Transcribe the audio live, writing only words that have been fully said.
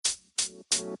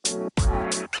What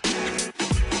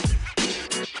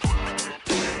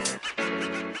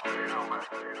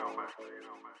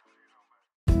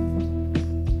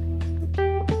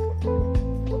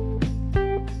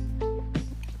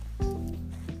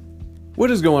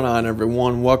is going on,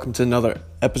 everyone? Welcome to another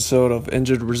episode of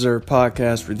Injured Reserve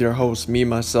Podcast with your host, me,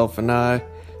 myself, and I,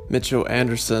 Mitchell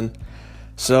Anderson.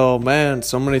 So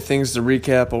many things to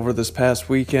recap over this past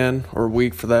weekend, or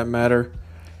week for that matter.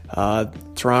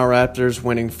 Toronto Raptors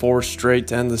winning 4 straight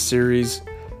to end the series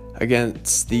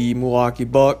against the Milwaukee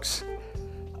Bucks.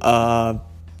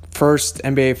 First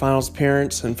NBA Finals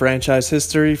appearance in franchise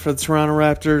history for the Toronto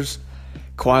Raptors.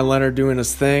 Kawhi Leonard doing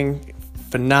his thing.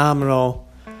 Phenomenal.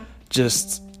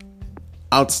 Just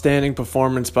outstanding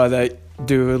performance by that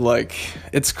dude. Like,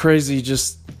 it's crazy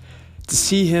just to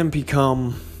see him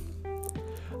become,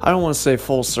 I don't want to say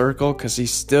full circle because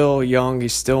he's still young,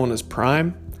 he's still in his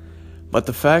prime. But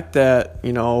the fact that,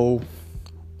 7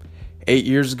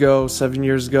 years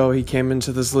ago, he came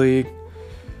into this league,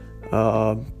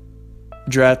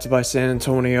 drafted by San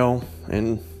Antonio,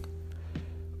 and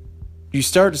you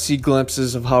start to see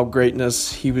glimpses of how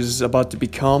greatness he was about to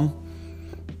become.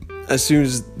 As soon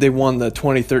as they won the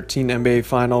 2013 NBA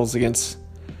Finals against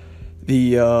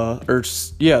the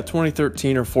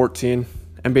 2013 or 14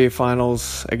 NBA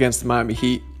Finals against the Miami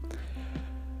Heat,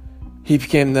 he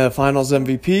became the Finals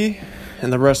MVP,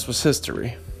 and the rest was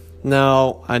history.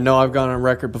 Now, I know I've gone on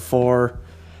record before,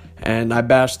 and I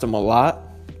bashed him a lot,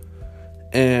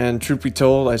 and truth be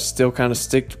told, I still kind of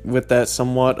stick with that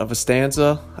somewhat of a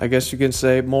stanza, I guess you can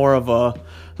say, more of a,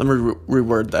 let me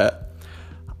reword that.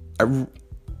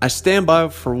 I stand by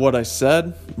for what I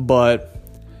said, but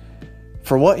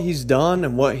for what he's done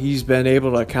and what he's been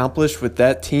able to accomplish with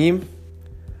that team,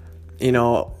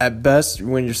 at best,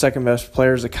 when your second best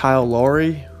player is a Kyle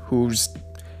Lowry, who's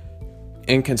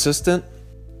inconsistent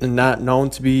and not known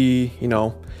to be,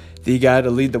 the guy to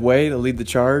lead the way, to lead the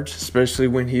charge, especially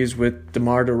when he was with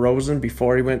DeMar DeRozan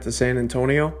before he went to San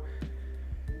Antonio.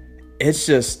 It's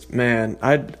just, man,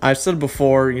 I said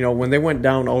before, when they went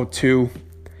down 0-2,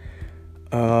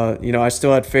 I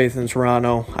still had faith in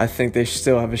Toronto. I think they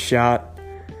still have a shot.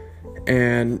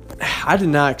 And I did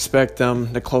not expect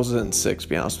them to close it in 6, to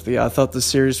be honest with you. I thought the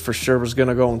series for sure was going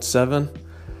to go in 7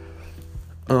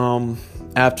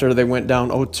 after they went down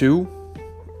 0-2.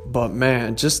 But,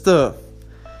 man, it's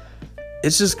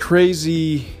just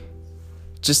crazy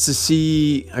just to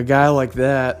see a guy like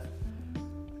that,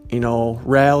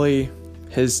 rally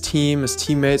his team, his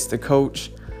teammates, the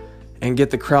coach, and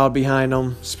get the crowd behind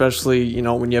him, especially,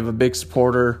 when you have a big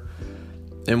supporter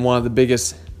and one of the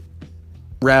biggest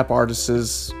rap artists,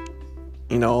 of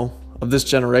this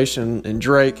generation, and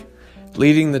Drake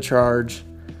leading the charge.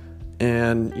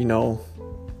 And,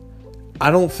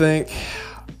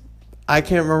 I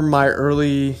can't remember my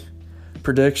early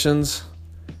predictions,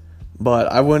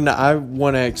 but I wouldn't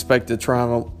have expected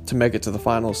Toronto to make it to the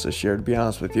finals this year, to be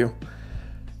honest with you.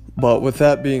 But with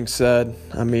that being said,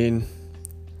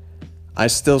 I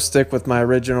still stick with my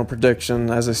original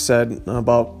prediction, as I said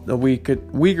about a week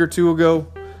or two ago,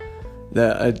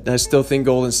 that I still think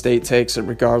Golden State takes it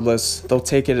regardless. They'll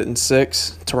take it in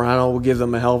 6. Toronto will give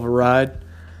them a hell of a ride.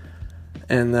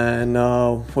 And then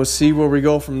we'll see where we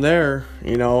go from there.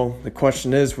 The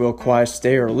question is, will Kawhi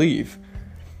stay or leave?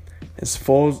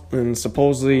 And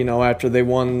supposedly, after they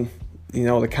won,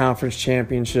 the conference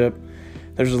championship,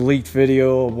 there's a leaked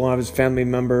video of one of his family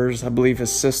members, I believe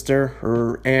his sister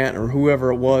or aunt or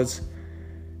whoever it was,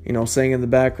 saying in the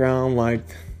background,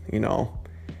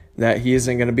 that he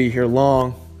isn't going to be here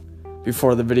long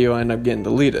before the video ended up getting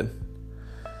deleted.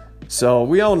 So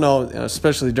we all know,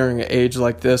 especially during an age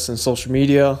like this in social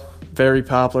media, very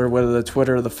popular, whether the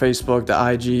Twitter, the Facebook, the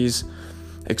IGs,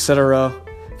 etc.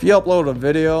 If you upload a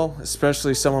video,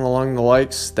 especially someone along the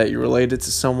likes that you related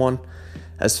to someone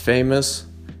as famous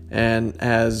and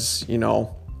as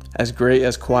great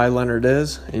as Kawhi Leonard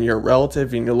is, and you're a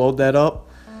relative and you load that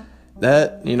up,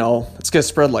 that, it's going to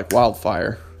spread like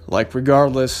wildfire. Like,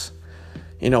 regardless,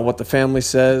 what the family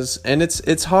says. And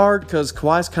it's hard because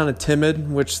Kawhi's kind of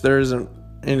timid, which there isn't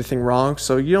anything wrong.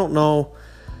 So you don't know,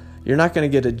 you're not going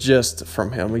to get a gist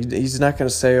from him. He's not going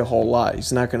to say a whole lot.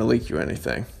 He's not going to leak you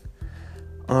anything.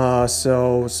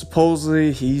 So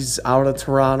supposedly he's out of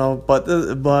Toronto,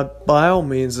 but by all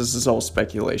means, this is all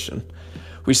speculation.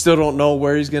 We still don't know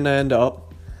where he's going to end up.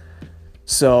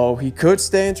 So he could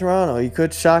stay in Toronto. He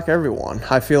could shock everyone.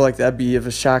 I feel like that'd be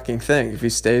a shocking thing if he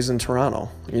stays in Toronto.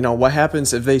 What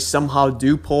happens if they somehow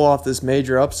do pull off this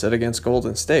major upset against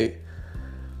Golden State?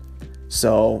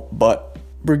 So, but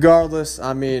regardless,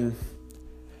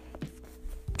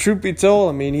 truth be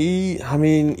told,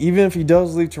 even if he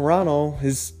does leave Toronto,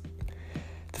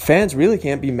 the fans really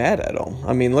can't be mad at him.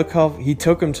 I mean, look how he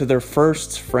took them to their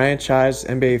first franchise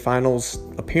NBA Finals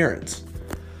appearance.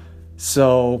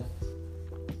 So,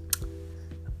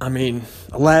 I mean,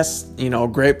 last,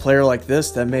 great player like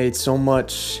this that made so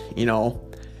much,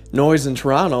 noise in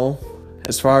Toronto,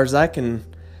 as far as I can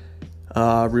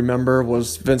remember,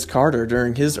 was Vince Carter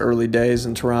during his early days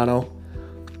in Toronto,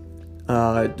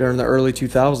 during the early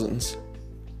 2000s.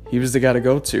 He was the guy to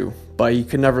go to, but he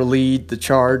could never lead the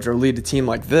charge or lead a team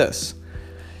like this.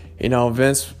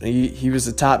 Vince, he was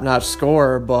a top-notch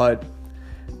scorer, but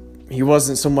he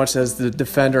wasn't so much as the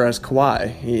defender as Kawhi.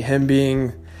 Him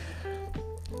being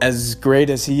as great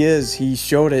as he is, he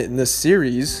showed it in this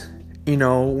series.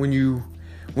 When you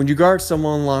guard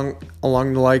someone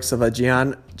along the likes of a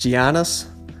Giannis,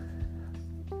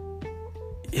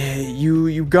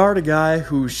 you guard a guy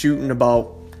who's shooting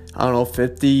about,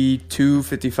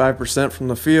 55% from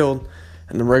the field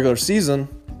in the regular season,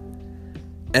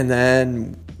 and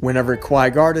then whenever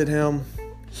Kawhi guarded him,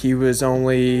 he was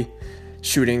only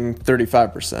shooting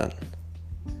 35%.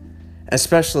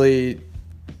 Especially,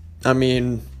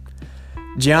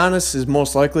 Giannis is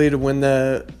most likely to win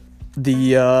the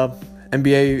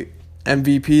NBA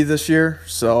MVP this year,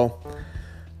 so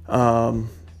I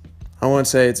wouldn't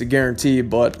say it's a guarantee,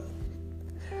 but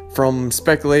from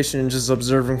speculation and just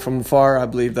observing from afar, I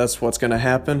believe that's what's going to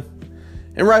happen,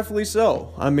 and rightfully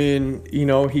so.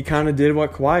 He kind of did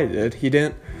what Kawhi did. He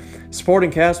didn't.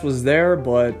 Supporting cast was there,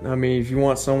 but if you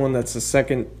want someone that's a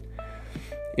second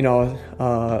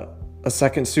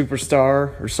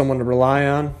superstar or someone to rely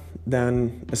on,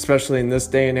 then especially in this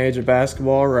day and age of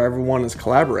basketball where everyone is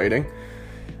collaborating,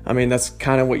 that's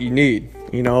kind of what you need,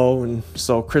 and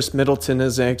so Chris Middleton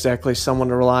isn't exactly someone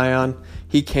to rely on.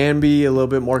 He can be a little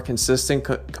bit more consistent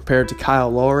compared to Kyle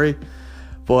Lowry,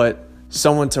 but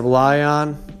someone to rely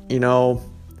on,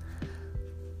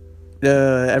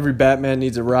 every Batman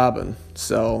needs a Robin,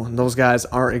 so those guys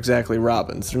aren't exactly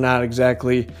Robins. They're not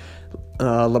exactly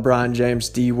LeBron James,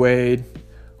 D. Wade,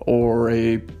 or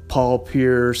a Paul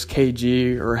Pierce,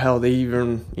 KG, or hell, they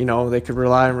even, they could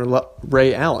rely on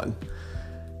Ray Allen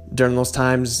during those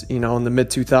times, in the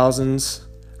mid-2000s,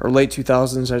 or late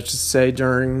 2000s, I should say,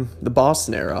 during the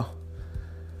Boston era.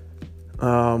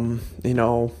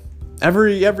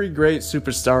 Every great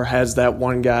superstar has that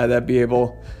one guy that be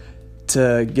able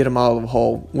to get him out of the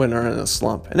hole when they're in a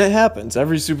slump. And it happens.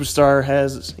 Every superstar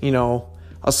has, a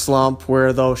slump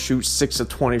where they'll shoot 6 of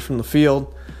 20 from the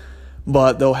field,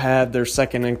 but they'll have their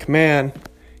second in command,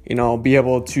 be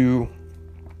able to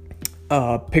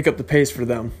pick up the pace for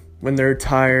them when they're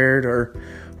tired or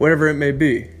whatever it may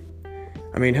be.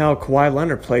 Hell, Kawhi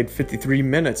Leonard played 53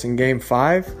 minutes in Game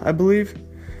 5, I believe.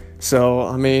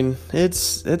 So,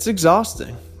 it's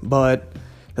exhausting. But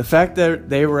the fact that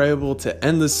they were able to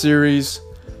end the series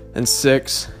in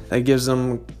 6, that gives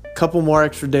them a couple more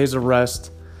extra days of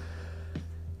rest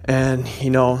and,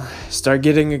 start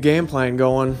getting a game plan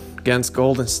going against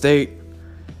Golden State.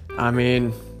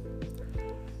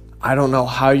 I don't know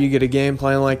how you get a game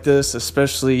plan like this,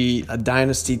 especially a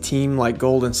dynasty team like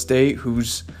Golden State,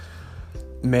 who's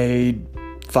made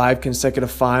 5 consecutive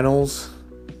finals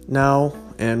now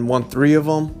and won 3 of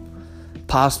them,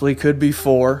 possibly could be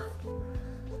 4.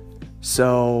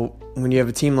 So when you have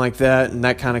a team like that and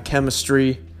that kind of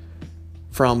chemistry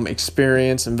from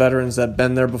experience and veterans that have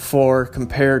been there before,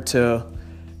 compared to,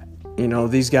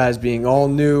 these guys being all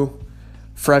new,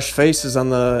 fresh faces on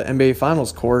the NBA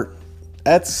Finals court,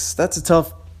 that's a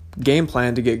tough game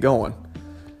plan to get going,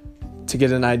 to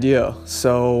get an idea.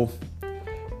 So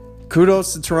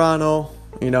kudos to Toronto,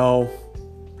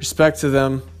 respect to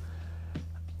them.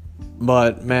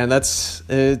 But man, it's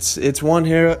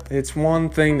one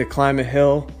thing to climb a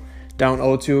hill down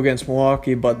 0-2 against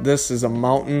Milwaukee, but this is a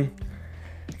mountain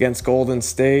against Golden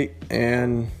State.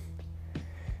 And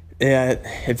yeah,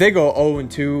 if they go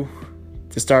 0-2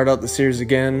 to start out the series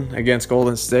again against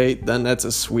Golden State, then that's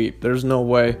a sweep. There's no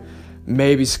way.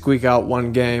 Maybe squeak out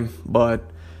one game,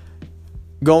 but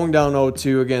going down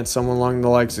 0-2 against someone along the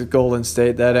likes of Golden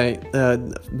State, that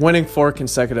ain't winning 4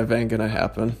 consecutive ain't gonna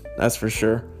happen. That's for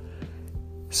sure.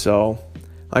 So,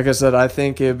 like I said, I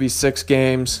think it'd be 6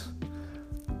 games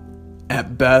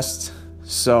at best.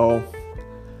 So,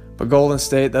 but Golden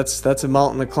State, that's a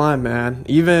mountain to climb, man.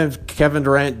 Even if Kevin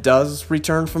Durant does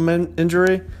return from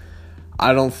injury,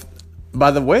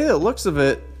 by the way it looks of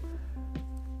it,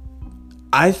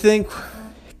 I think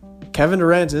Kevin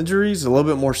Durant's injury is a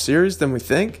little bit more serious than we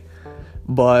think.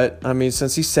 But,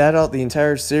 since he sat out the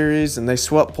entire series and they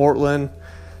swept Portland,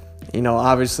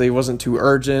 obviously it wasn't too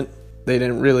urgent. They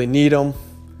didn't really need him.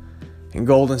 And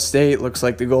Golden State looks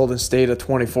like the Golden State of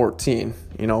 2014,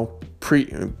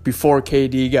 before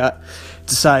KD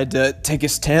decided to take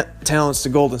his talents to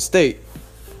Golden State.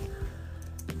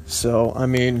 So, I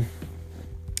mean,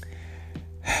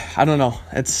 I don't know.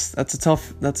 That's a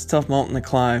tough mountain to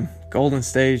climb. Golden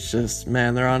State's just,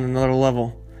 man, they're on another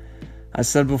level. I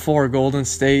said before, Golden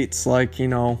State's like,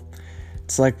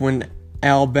 it's like when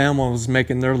Alabama was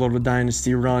making their little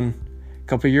dynasty run a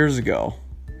couple years ago.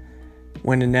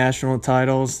 Winning national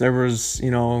titles, there was,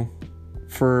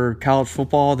 for college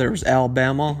football, there was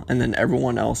Alabama and then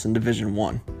everyone else in Division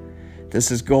I. This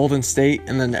is Golden State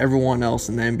and then everyone else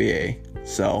in the NBA.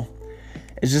 So,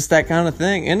 it's just that kind of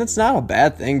thing. And it's not a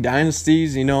bad thing.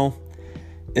 Dynasties,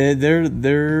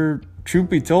 they're truth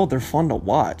be told, they're fun to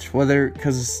watch.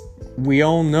 Because we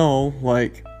all know,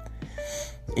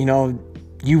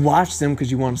 you watch them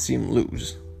because you want to see them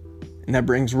lose. And that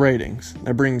brings ratings.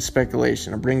 That brings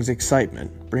speculation. It brings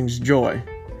excitement. It brings joy.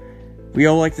 We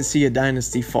all like to see a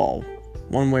dynasty fall,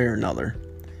 one way or another.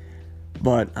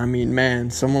 But, I mean, man,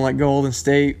 someone like Golden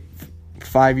State,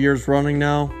 5 years running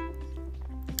now,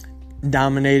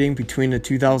 dominating between the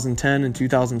 2010 and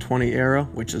 2020 era,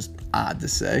 which is odd to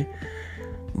say.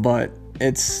 But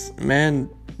it's, man,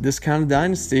 this kind of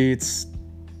dynasty, it's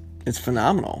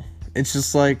phenomenal. It's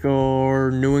just like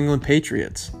our New England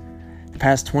Patriots. The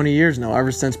past 20 years now,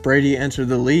 ever since Brady entered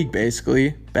the league, basically,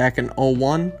 back in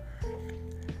 2001,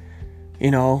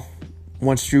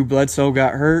 once Drew Bledsoe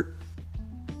got hurt,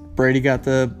 Brady got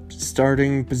the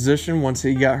starting position once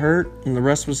he got hurt, and the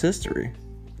rest was history.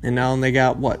 And now they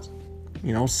got,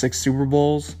 6 Super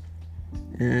Bowls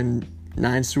and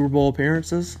 9 Super Bowl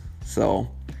appearances. So,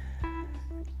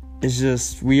 it's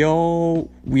just, we all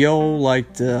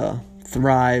like to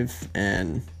thrive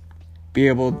and be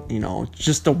able,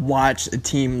 just to watch a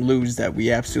team lose that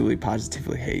we absolutely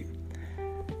positively hate.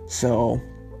 So,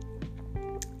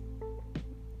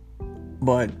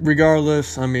 but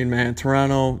regardless, I mean, man,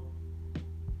 Toronto,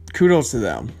 kudos to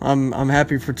them. I'm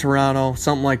happy for Toronto,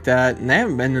 something like that. And they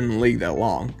haven't been in the league that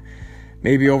long.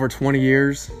 Maybe over 20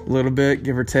 years, a little bit,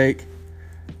 give or take.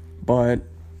 But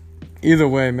either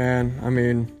way, man, I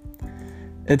mean,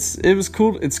 it was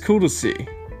cool. It's cool to see,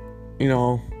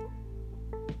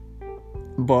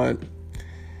 But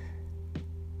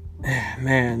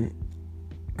man,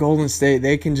 Golden State,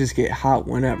 they can just get hot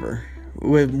whenever.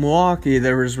 With Milwaukee,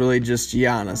 there was really just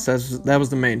Giannis. That was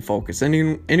the main focus.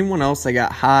 Anyone else that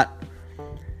got hot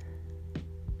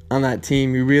on that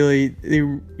team, you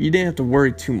didn't have to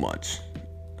worry too much.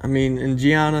 I mean, and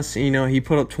Giannis, he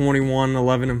put up 21,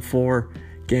 11, and 4,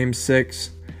 Game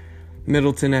 6.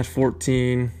 Middleton at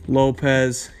 14.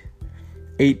 Lopez,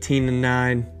 18 and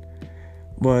 9.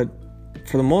 But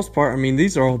for the most part, I mean,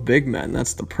 these are all big men.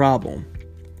 That's the problem.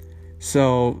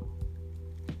 So,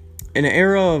 in an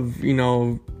era of,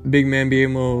 big men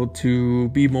being able to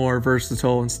be more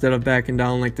versatile instead of backing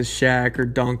down like the Shaq or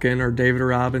Duncan or David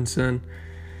Robinson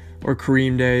or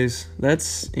Kareem days,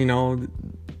 that's,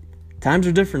 times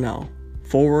are different now.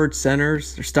 Forward,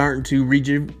 centers, they're starting to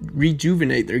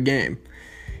rejuvenate their game.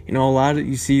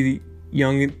 You see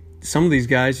some of these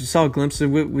guys, you saw a glimpse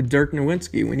of it with Dirk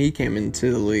Nowitzki when he came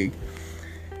into the league.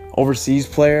 Overseas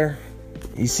player,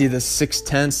 you see the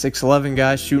 6'10", 6'11"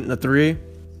 guy shooting a three.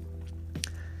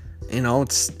 It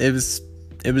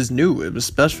was new, it was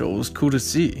special, it was cool to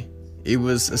see. It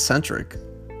was eccentric.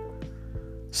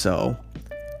 So,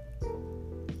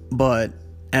 but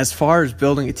as far as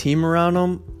building a team around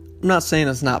them, I'm not saying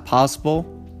it's not possible.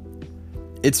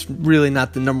 It's really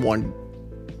not the number one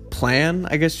plan,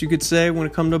 I guess you could say, when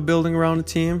it comes to building around a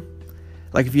team.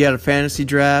 Like if you had a fantasy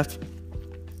draft,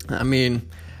 I mean,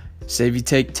 say if you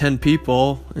take 10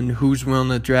 people and who's willing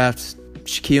to draft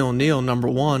Shaquille O'Neal number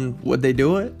 1, would they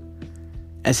do it?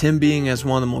 As him being as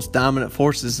one of the most dominant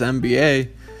forces in the NBA,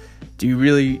 do you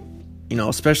really,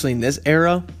 especially in this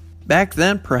era, back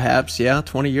then perhaps,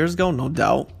 20 years ago, no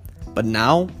doubt. But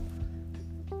now,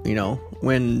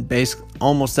 when basically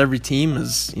almost every team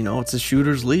is, it's a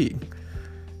shooter's league.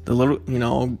 The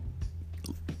little,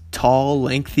 tall,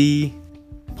 lengthy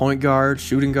point guards,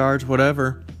 shooting guards,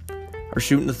 whatever, are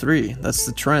shooting the three. That's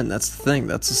the trend. That's the thing.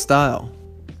 That's the style.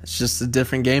 It's just a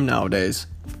different game nowadays.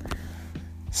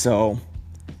 So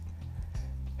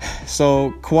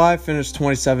Kawhi finished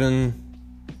 27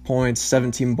 points,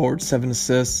 17 boards, 7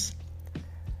 assists.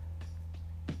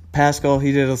 Pascal,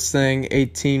 he did his thing,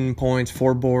 18 points,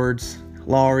 4 boards.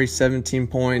 Lowry, 17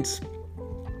 points,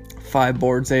 5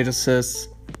 boards, 8 assists.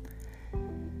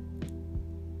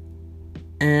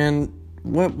 And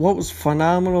what was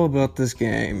phenomenal about this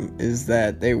game is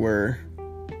that they were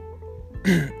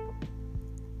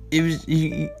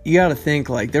you got to think,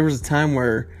 like, there was a time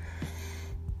where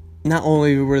not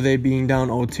only were they being down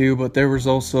 0-2, but there was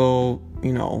also,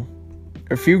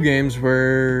 a few games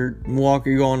where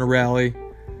Milwaukee go on a rally,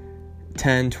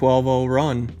 10, 12-0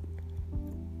 run,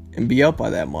 and be up by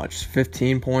that much,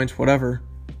 15 points, whatever,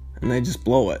 and they just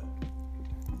blow it.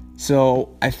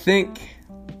 So I think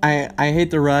I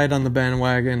hate to ride on the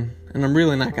bandwagon, and I'm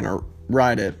really not going to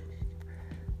ride it.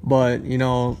 But, a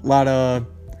lot of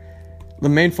the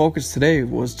main focus today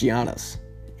was Giannis.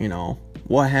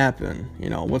 What happened?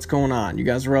 What's going on? You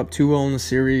guys were up 2-0 in the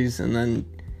series, and then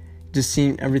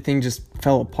everything just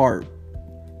fell apart.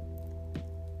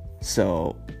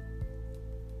 So,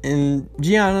 and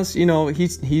Giannis,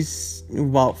 he's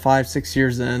about 5-6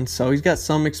 years in, so he's got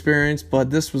some experience, but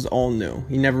this was all new.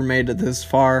 He never made it this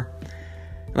far.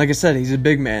 Like I said, he's a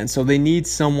big man, so they need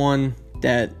someone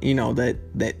that,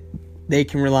 that they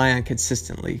can rely on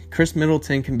consistently. Chris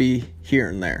Middleton can be here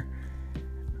and there.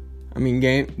 I mean,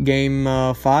 game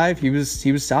 5, he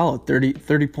was solid,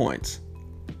 30 points.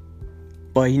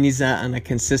 But he needs that on a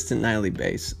consistent nightly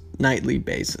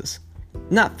basis.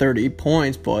 Not 30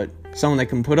 points, but someone that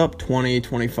can put up 20,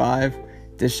 25,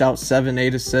 dish out 7,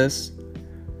 8 assists.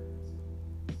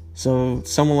 So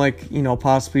someone like,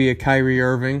 possibly a Kyrie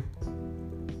Irving,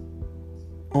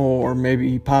 or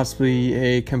maybe possibly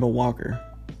a Kemba Walker.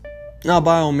 Now,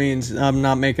 by all means, I'm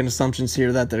not making assumptions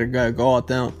here that they're going to go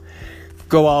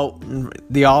out in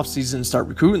the offseason and start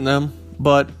recruiting them,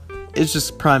 but it's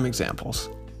just prime examples.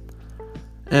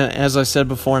 And as I said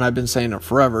before, and I've been saying it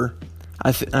forever,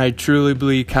 I truly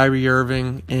believe Kyrie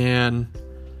Irving and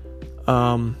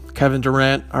Kevin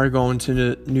Durant are going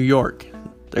to New York.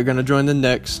 They're going to join the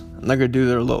Knicks, and they're going to do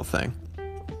their little thing.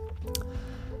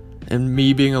 And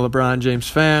me being a LeBron James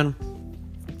fan,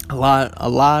 a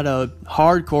lot of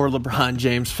hardcore LeBron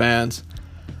James fans,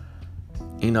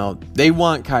 they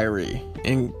want Kyrie.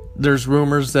 And there's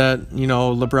rumors that,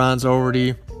 LeBron's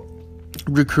already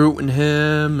recruiting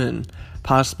him and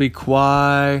possibly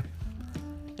Kawhi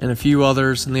and a few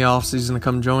others in the offseason to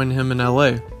come join him in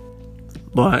LA.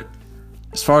 But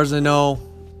as far as I know,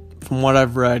 from what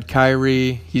I've read,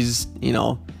 Kyrie, he's,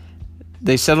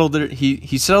 they settled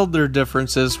he settled their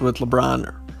differences with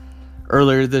LeBron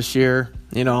earlier this year,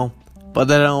 but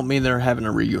that don't mean they're having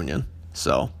a reunion.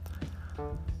 So,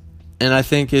 and I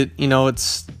think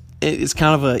it's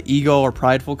kind of an ego or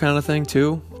prideful kind of thing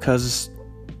too, because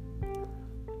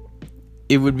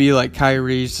it would be like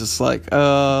Kyrie's just like,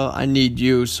 I need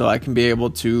you so I can be able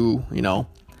to,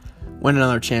 win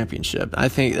another championship. I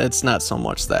think that's not so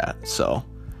much that. So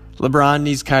LeBron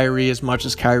needs Kyrie as much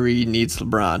as Kyrie needs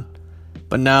LeBron.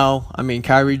 But now,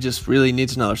 Kyrie just really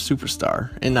needs another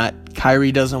superstar. And that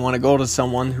Kyrie doesn't want to go to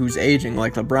someone who's aging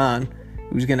like LeBron,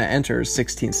 who's going to enter his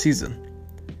 16th season.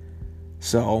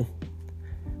 So,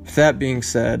 with that being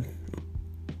said,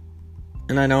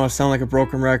 and I know I sound like a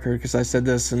broken record because I said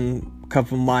this in a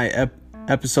couple of my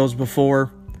episodes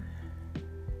before,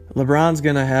 LeBron's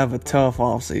going to have a tough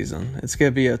offseason. It's going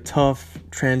to be a tough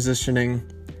transitioning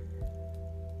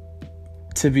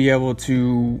to be able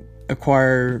to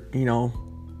acquire,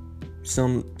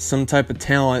 some type of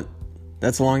talent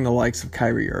that's along the likes of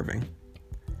Kyrie Irving.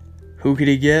 Who could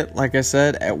he get? Like I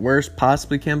said, at worst,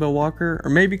 possibly Kemba Walker or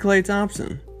maybe Klay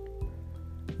Thompson.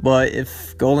 But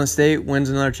if Golden State wins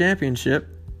another championship,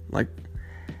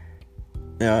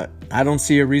 I don't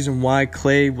see a reason why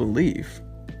Klay will leave.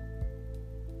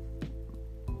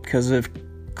 Because if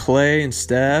Klay and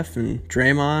Steph and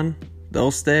Draymond,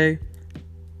 they'll stay,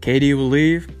 KD will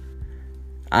leave,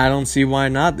 I don't see why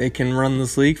not. They can run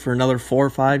this league for another 4 or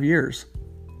 5 years.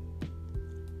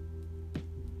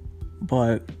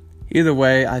 But either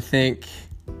way, I think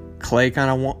Klay kind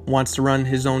of wants to run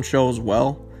his own show as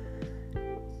well.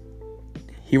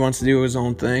 He wants to do his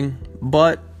own thing.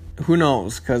 But who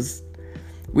knows? Because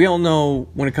we all know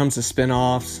when it comes to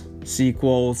spin-offs,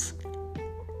 sequels,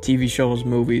 TV shows,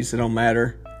 movies, it don't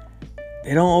matter.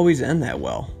 They don't always end that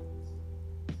well.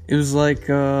 It was like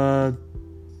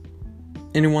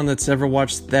anyone that's ever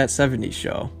watched That 70s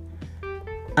Show.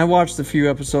 I watched a few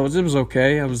episodes. It was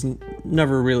okay. I was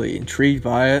never really intrigued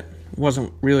by it. It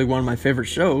wasn't really one of my favorite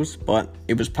shows, but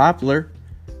it was popular.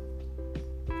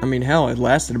 Hell, it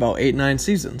lasted about 8-9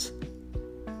 seasons.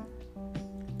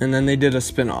 And then they did a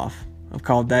spin-off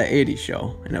called That 80s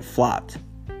Show, and it flopped.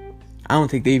 I don't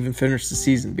think they even finished the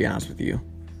season, to be honest with you.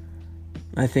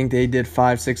 I think they did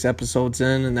 5-6 episodes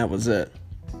in, and that was it.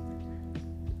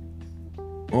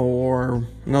 Or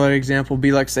another example would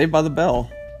be like Saved by the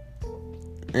Bell.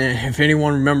 And if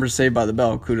anyone remembers Saved by the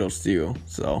Bell, kudos to you.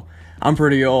 So I'm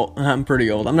pretty old. I'm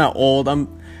not old. I'm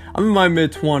in my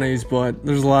mid-20s, but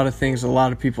there's a lot of things a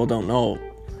lot of people don't know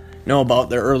about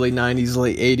their early 90s,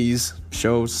 late 80s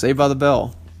shows. Saved by the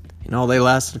Bell. They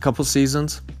lasted a couple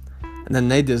seasons, and then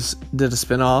they just did a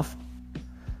spinoff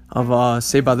of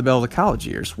Saved by the Bell, the college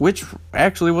years, which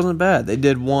actually wasn't bad. They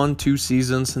did 1-2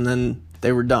 seasons, and then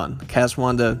they were done. The cast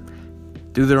wanted to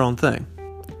do their own thing.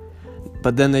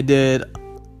 But then they did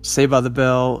Saved by the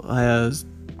Bell as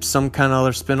some kind of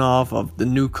other spinoff of the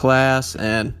new class,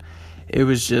 and it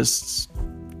was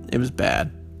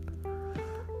bad.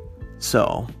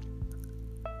 So,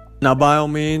 now by all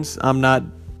means, I'm not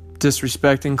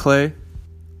disrespecting Clay,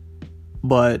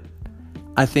 but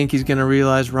I think he's going to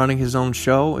realize running his own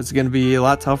show is going to be a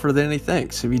lot tougher than he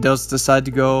thinks if he does decide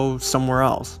to go somewhere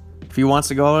else. If he wants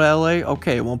to go to LA,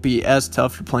 okay, it won't be as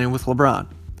tough. You're playing with LeBron.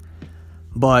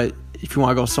 But if you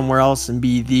want to go somewhere else and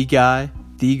be the guy,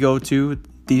 the go-to,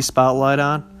 the spotlight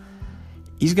on,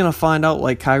 he's going to find out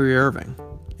like Kyrie Irving.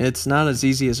 It's not as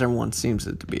easy as everyone seems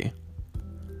it to be.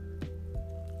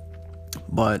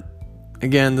 But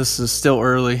again, this is still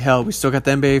early. Hell, we still got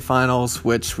the NBA Finals,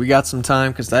 which we got some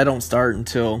time because that don't start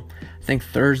until, I think,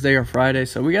 Thursday or Friday.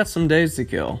 So we got some days to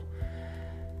kill.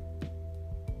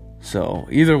 So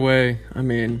either way,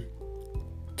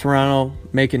 Toronto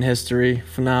making history,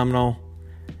 phenomenal.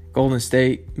 Golden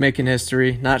State making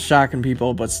history, not shocking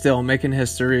people, but still making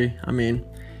history.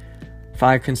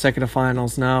 5 consecutive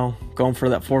finals now, going for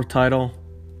that 4th title.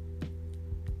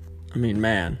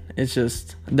 Man, it's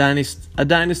just a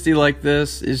dynasty like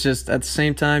this is just, at the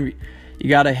same time, you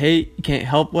gotta hate. You can't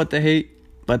help but to hate,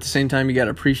 but at the same time, you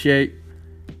gotta appreciate.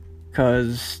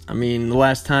 Because, the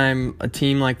last time a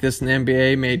team like this in the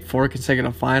NBA made 4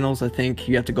 consecutive finals, I think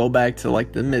you have to go back to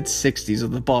like the mid-'60s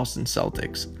of the Boston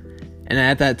Celtics. And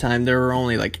at that time, there were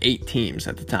only like 8 teams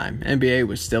at the time. NBA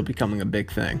was still becoming a big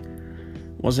thing.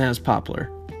 Wasn't as popular.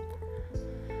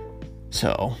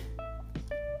 So,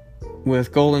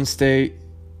 with Golden State,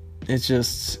 it's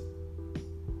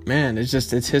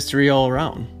history all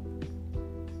around.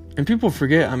 And people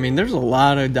forget, there's a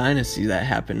lot of dynasties that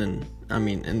happen in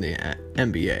the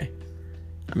NBA.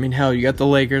 Hell, you got the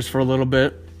Lakers for a little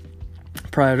bit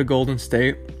prior to Golden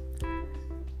State.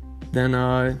 Then,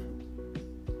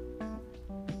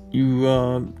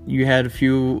 you had a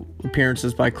few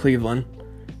appearances by Cleveland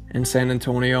and San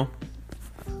Antonio,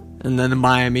 and then in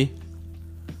Miami.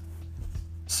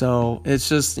 So it's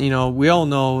just, we all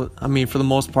know, for the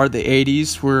most part, the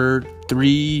 80s were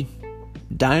 3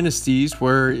 dynasties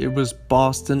where it was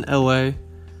Boston, LA,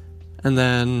 and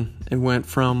then it went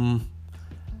from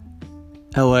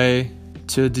LA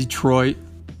to Detroit,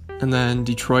 and then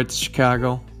Detroit to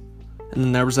Chicago. And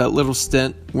then there was that little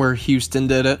stint where Houston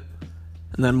did it.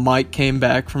 And then Mike came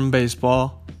back from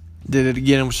baseball, did it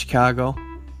again with Chicago,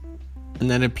 and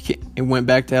then it went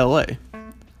back to LA.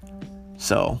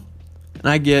 So, and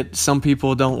I get some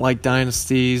people don't like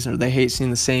dynasties or they hate seeing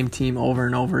the same team over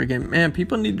and over again. Man,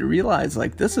 people need to realize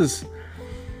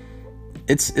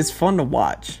it's fun to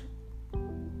watch.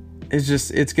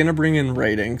 It's going to bring in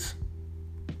ratings.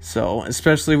 So,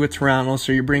 especially with Toronto,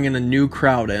 so you're bringing a new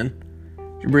crowd in.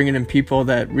 You're bringing in people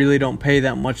that really don't pay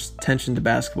that much attention to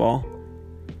basketball.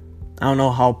 I don't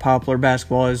know how popular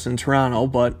basketball is in Toronto,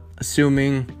 but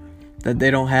assuming that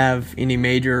they don't have any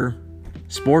major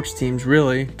sports teams,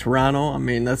 really, Toronto,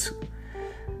 that's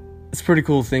a pretty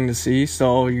cool thing to see.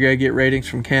 So you gotta get ratings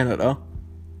from Canada.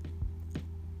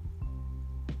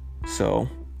 So,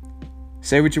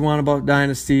 say what you want about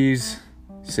dynasties,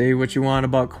 say what you want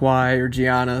about Kawhi or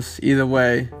Giannis. Either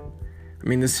way,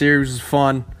 the series was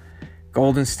fun.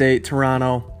 Golden State,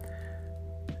 Toronto,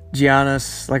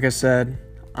 Giannis, like I said,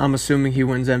 I'm assuming he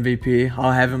wins MVP.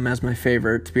 I'll have him as my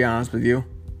favorite, to be honest with you.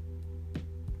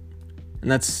 And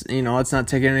that's, it's not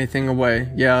taking anything away.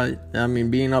 Yeah,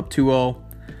 being up 2-0,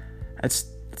 it's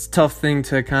a tough thing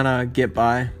to kind of get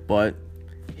by, but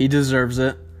he deserves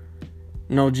it.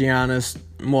 No, Giannis,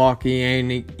 Milwaukee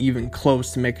ain't even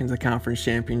close to making the conference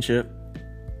championship.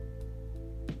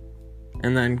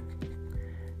 And then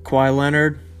Kawhi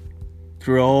Leonard,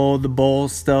 through all the bowl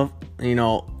stuff,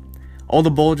 all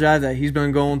the bull jive that he's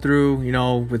been going through,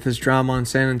 with his drama in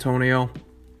San Antonio.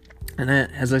 And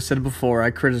as I said before,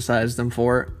 I criticized him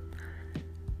for it.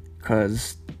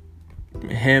 Because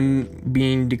him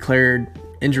being declared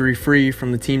injury-free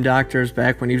from the team doctors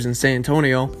back when he was in San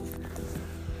Antonio.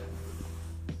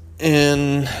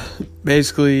 And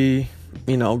basically,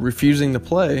 refusing to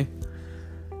play.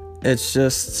 It's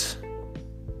just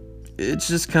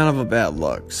kind of a bad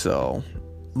look. So,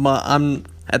 I'm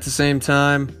at the same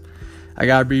time, I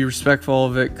gotta be respectful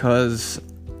of it because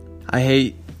I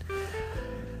hate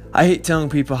telling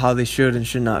people how they should and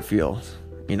should not feel.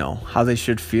 How they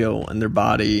should feel in their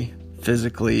body,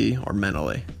 physically or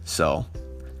mentally. So,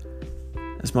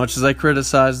 as much as I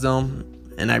criticize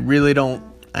them, and I really don't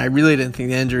I really didn't think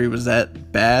the injury was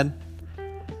that bad.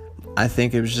 I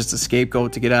think it was just a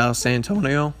scapegoat to get out of San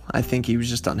Antonio. I think he was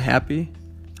just unhappy.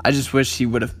 I just wish he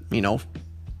would have,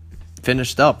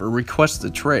 finished up or requested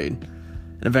a trade.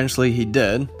 And eventually he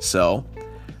did. So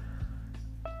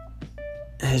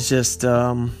it's just,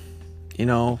 Kawhi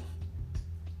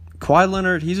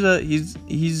Leonard,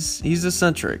 he's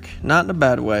eccentric, not in a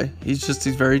bad way. He's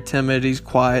very timid. He's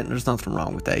quiet, and there's nothing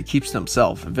wrong with that. He keeps to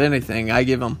himself. If anything, I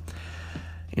give him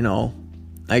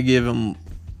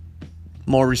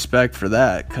more respect for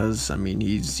that, because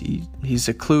he's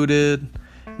secluded.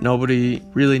 Nobody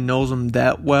really knows him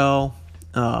that well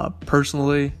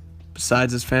personally,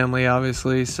 besides his family,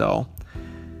 obviously. So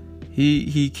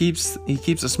he keeps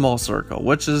a small circle,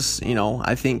 which is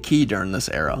I think key during this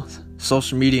era.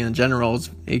 Social media in general,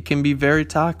 it can be very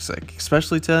toxic,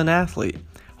 especially to an athlete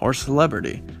or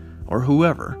celebrity or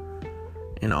whoever,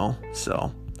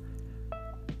 so.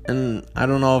 And I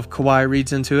don't know if Kawhi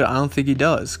reads into it. I don't think he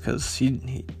does, because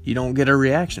you don't get a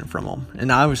reaction from him.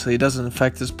 And obviously it doesn't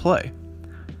affect his play.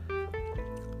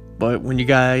 But when you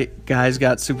guys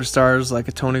got superstars like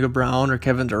a Tony Brown or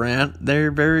Kevin Durant, they're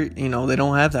very, they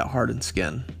don't have that hardened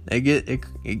skin.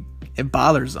 It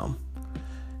bothers them.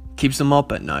 Keeps them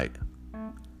up at night.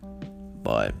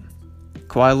 But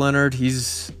Kawhi Leonard,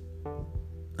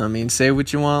 say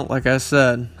what you want. Like I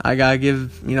said, I gotta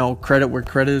give, credit where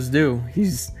credit is due.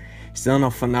 He's done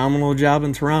a phenomenal job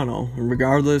in Toronto. And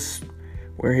regardless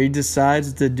where he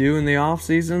decides to do in the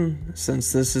offseason,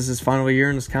 since this is his final year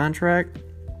in his contract,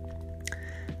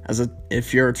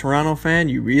 if you're a Toronto fan,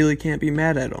 you really can't be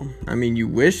mad at him. You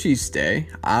wish he'd stay,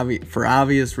 for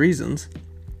obvious reasons.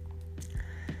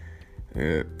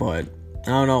 But I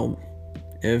don't know.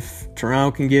 If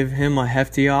Toronto can give him a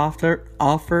hefty offer,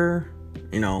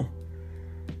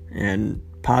 and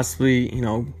possibly,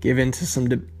 give in to some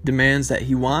demands that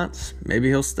he wants, maybe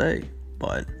he'll stay.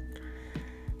 But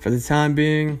for the time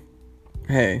being,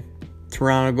 hey,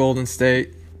 Toronto, Golden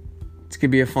State, it's going to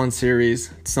be a fun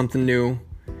series. It's something new.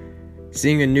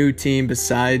 Seeing a new team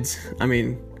besides,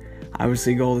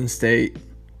 obviously Golden State.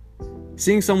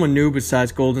 Seeing someone new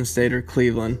besides Golden State or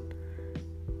Cleveland,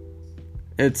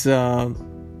 it's going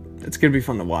to be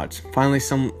fun to watch. Finally,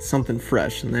 something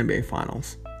fresh in the NBA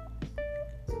Finals.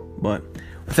 But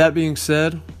with that being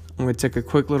said, I'm going to take a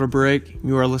quick little break.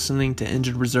 You are listening to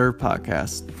Injured Reserve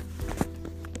Podcast.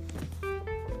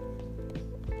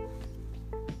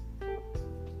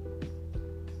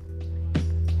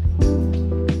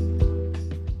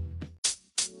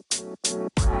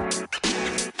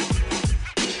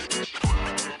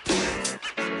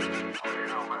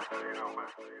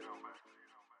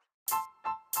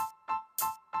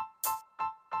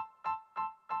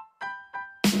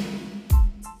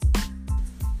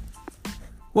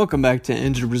 Welcome back to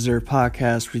Injured Reserve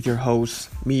Podcast with your host,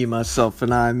 me, myself,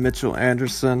 and I, Mitchell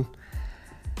Anderson.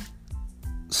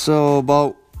 So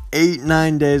about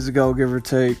 8-9 days ago, give or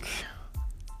take,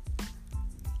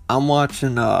 I'm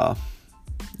watching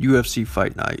UFC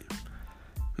Fight Night.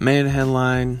 Main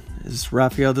headline is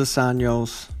Rafael dos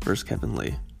Anjos versus Kevin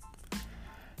Lee.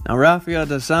 Now, Rafael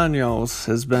dos Anjos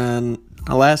has been,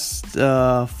 the last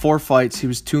 4 fights, he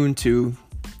was 2-2.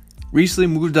 Recently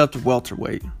moved up to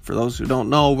welterweight. For those who don't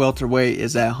know, welterweight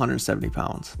is at 170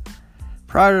 pounds.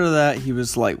 Prior to that, he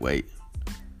was lightweight,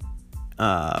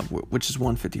 which is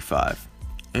 155.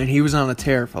 And he was on a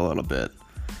tear for a little bit.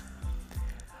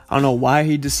 I don't know why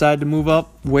he decided to move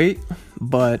up weight,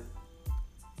 but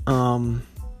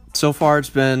so far it's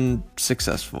been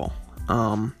successful.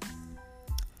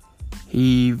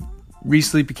 He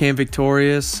recently became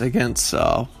victorious against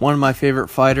one of my favorite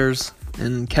fighters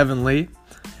in Kevin Lee,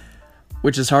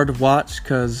 which is hard to watch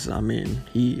because,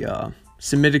 he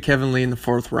submitted Kevin Lee in the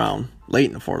 4th round, late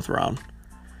in the 4th round.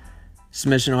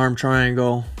 Submission arm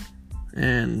triangle,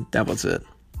 and that was it.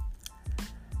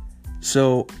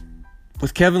 So,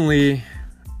 with Kevin Lee,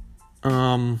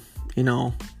 out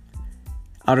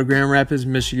of Grand Rapids,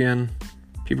 Michigan,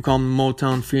 people call him the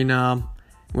Motown Phenom.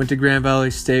 Went to Grand Valley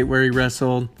State where he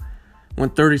wrestled.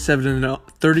 Went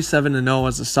 37-0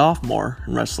 as a sophomore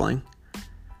in wrestling.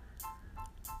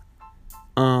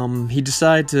 He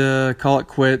decided to call it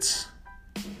quits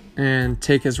and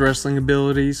take his wrestling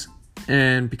abilities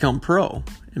and become pro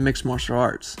in mixed martial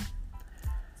arts.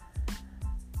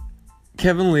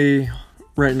 Kevin Lee,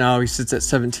 right now, he sits at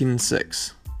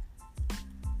 17-6.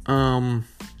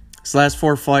 His last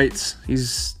 4 fights,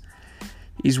 he's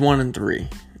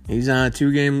 1-3. He's on a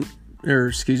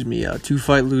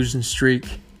 2-fight losing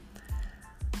streak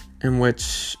in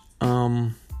which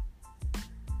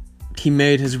he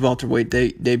made his welterweight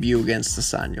debut against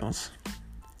dos Anjos.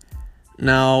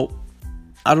 Now,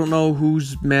 I don't know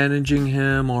who's managing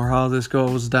him or how this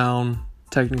goes down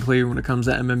technically when it comes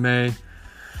to MMA,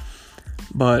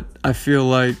 but I feel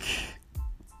like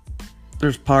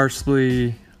there's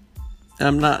partially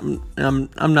I'm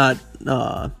not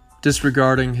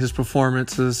disregarding his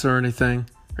performances or anything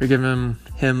or giving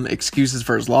him excuses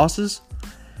for his losses,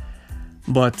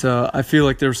 but I feel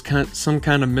like there's some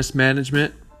kind of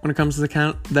mismanagement when it comes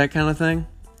to that kind of thing.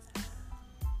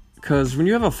 Because when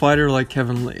you have a fighter like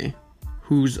Kevin Lee,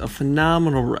 who's a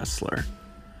phenomenal wrestler,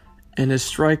 and his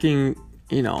striking,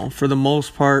 for the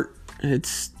most part,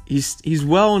 he's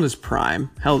well in his prime.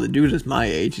 Hell, the dude is my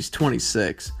age. He's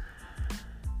 26.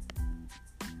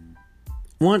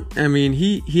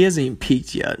 He hasn't even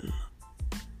peaked yet.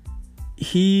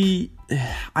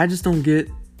 I just don't get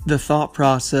the thought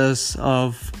process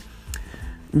of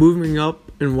moving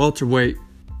up in welterweight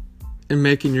and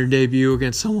making your debut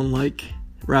against someone like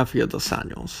Rafael dos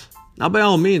Anjos. Now, by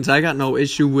all means, I got no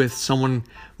issue with someone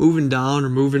moving down or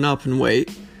moving up in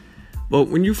weight. But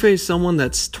when you face someone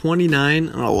that's 29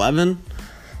 and 11,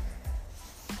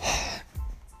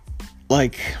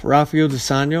 like Rafael dos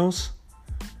Anjos,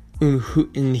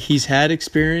 and he's had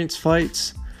experience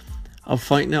fights of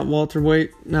fighting at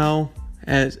welterweight now,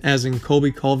 as in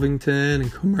Colby Covington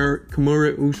and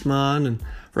Kamaru Usman and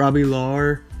Robbie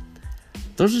Lawler.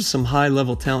 Those are some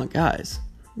high-level talent guys.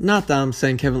 Not that I'm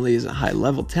saying Kevin Lee is a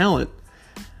high-level talent,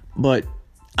 but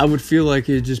I would feel like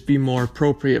it'd just be more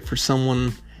appropriate for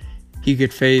someone he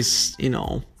could face,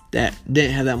 that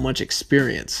didn't have that much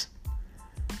experience.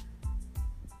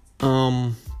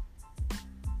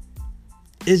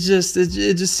 It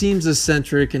just seems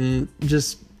eccentric and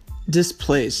just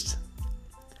displaced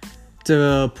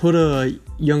to put a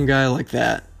young guy like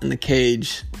that in the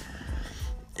cage.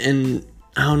 And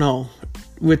I don't know.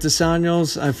 With dos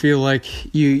Anjos, I feel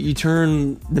like you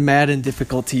turn the Madden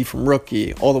difficulty from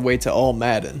rookie all the way to all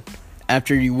Madden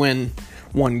after you win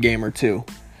one game or two.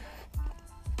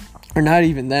 Or not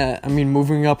even that.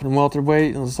 Moving up in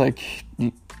welterweight, it's like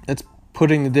it's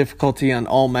putting the difficulty on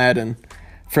all Madden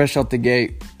fresh out the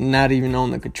gate, not even on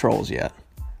the controls yet.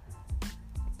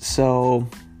 So,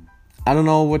 I don't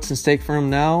know what's in stake for him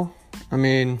now.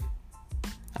 I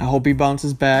hope he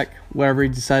bounces back, whatever he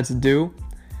decides to do.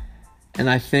 And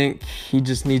I think he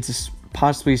just needs to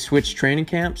possibly switch training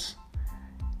camps.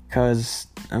 Because,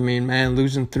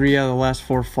 losing 3 out of the last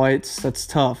 4 fights, that's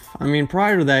tough.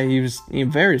 Prior to that, he was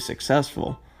very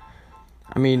successful.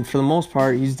 For the most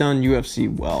part, he's done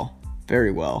UFC well.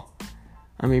 Very well.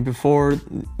 Before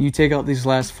you take out these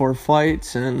last 4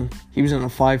 fights, and he was in a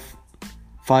 5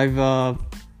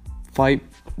 fight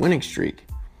winning streak.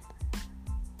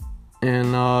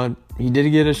 And he did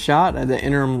get a shot at the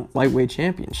interim lightweight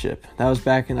championship. That was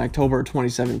back in October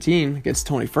 2017 against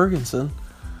Tony Ferguson.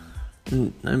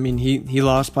 And, he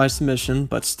lost by submission,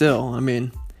 but still,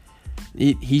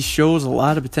 he shows a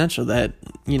lot of potential that,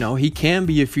 he can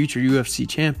be a future UFC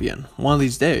champion one of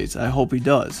these days. I hope he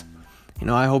does.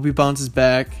 I hope he bounces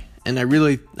back, and I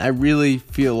really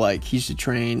feel like he should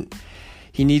train.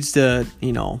 He needs to,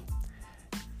 he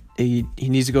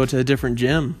needs to go to a different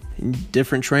gym,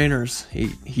 different trainers.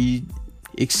 He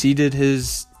exceeded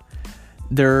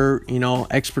their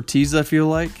expertise, I feel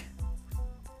like,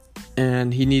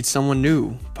 and he needs someone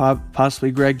new, possibly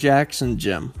Greg Jackson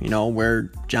gym,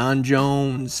 where John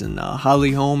Jones and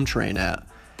Holly Holm train at.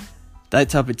 That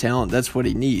type of talent, that's what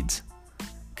he needs.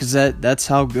 Because that's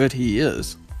how good he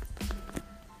is.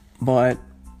 But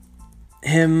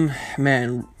him,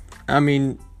 man,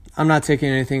 I'm not taking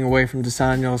anything away from dos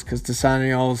Anjos, because dos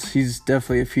Anjos, he's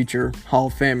definitely a future Hall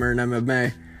of Famer in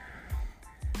MMA.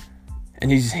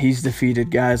 And he's defeated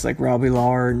guys like Robbie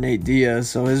Lawler and Nate Diaz,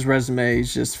 so his resume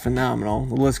is just phenomenal.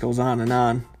 The list goes on and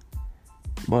on.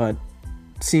 But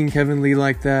seeing Kevin Lee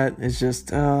like that is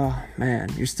just, man,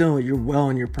 you're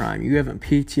well in your prime. You haven't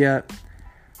peaked yet.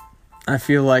 I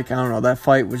feel like, that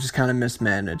fight was just kind of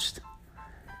mismanaged.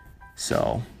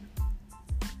 So,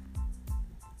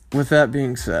 with that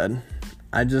being said,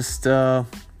 I just,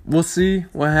 we'll see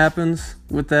what happens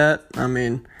with that.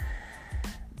 I'm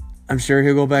sure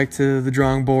he'll go back to the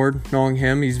drawing board. Knowing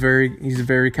him, he's a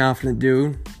very confident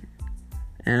dude.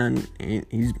 And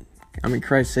he's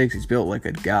Christ's sakes, he's built like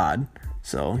a god.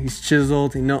 So, he's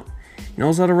chiseled, he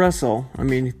knows how to wrestle.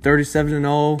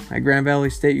 37-0 at Grand Valley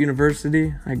State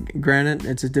University. Granted,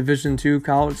 it's a Division II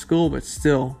college school, but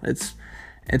still, it's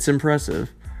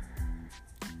impressive.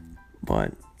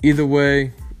 But either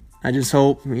way, I just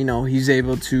hope, he's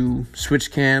able to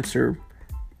switch camps or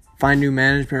find new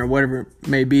management or whatever it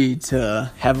may be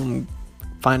to have him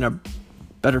find a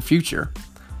better future.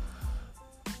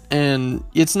 And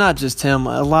it's not just him.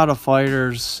 A lot of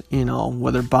fighters,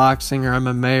 whether boxing or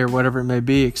MMA or whatever it may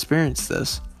be, experience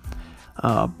this.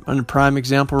 And a prime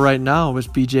example right now was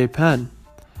BJ Penn.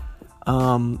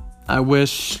 I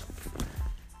wish...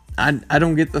 I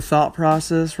don't get the thought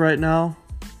process right now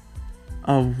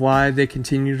of why they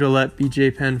continue to let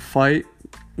BJ Penn fight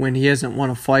when he hasn't won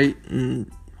a fight in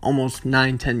almost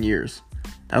 9-10 years.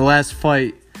 That last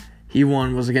fight he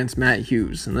won was against Matt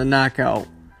Hughes in the knockout.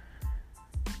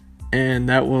 And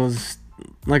that was,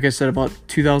 like I said, about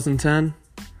 2010.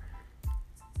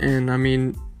 And, I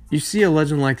mean, you see a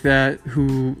legend like that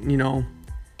who,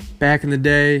 back in the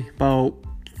day, about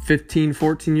 15,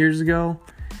 14 years ago,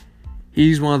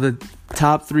 he's one of the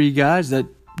top 3 guys that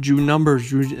drew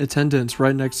attendance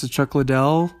right next to Chuck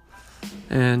Liddell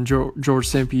and George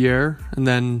St. Pierre. And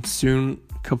then soon,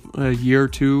 a year or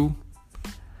two,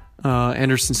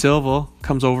 Anderson Silva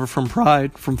comes over from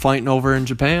Pride, from fighting over in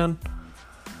Japan.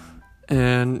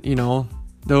 And,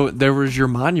 though there was your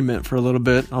monument for a little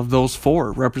bit of those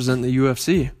 4 representing the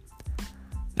UFC.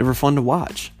 They were fun to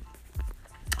watch.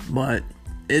 But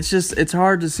it's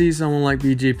hard to see someone like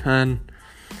BJ Penn.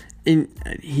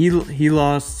 He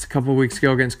lost a couple weeks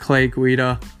ago against Clay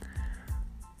Guida.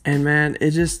 And, man,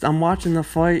 I'm watching the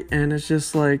fight, and it's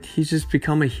just like he's just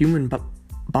become a human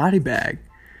body bag.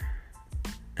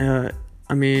 I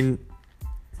mean...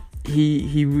 He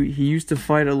used to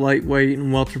fight at lightweight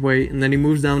and welterweight, and then he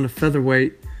moves down to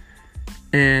featherweight,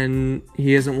 and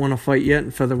he hasn't won a fight yet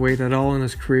in featherweight at all in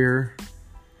his career.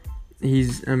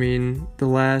 The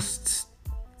last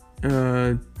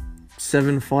 7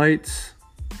 fights,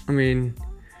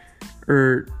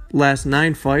 last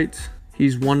 9 fights,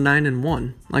 he's won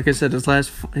 9-1. Like I said, his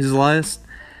last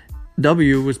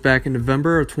W was back in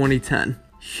November of 2010,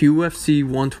 UFC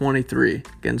 123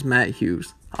 against Matt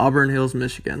Hughes. Auburn Hills,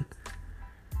 Michigan.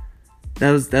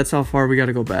 That's how far we got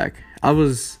to go back. I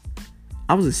was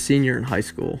a senior in high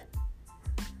school.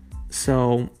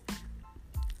 So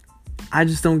I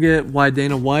just don't get why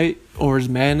Dana White or his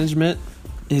management,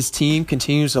 his team,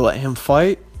 continues to let him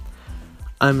fight.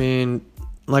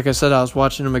 Like I said, I was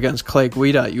watching him against Clay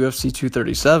Guida at UFC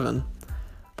 237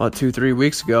 about 2-3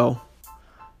 weeks ago,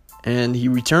 and he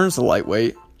returns to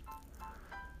lightweight,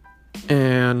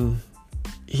 and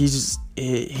he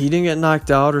didn't get knocked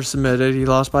out or submitted. He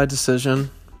lost by decision.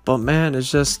 But, man,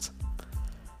 it's just...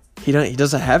 He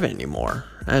doesn't have it anymore.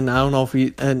 And I don't know if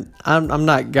I'm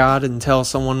not God and tell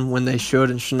someone when they should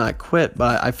and should not quit.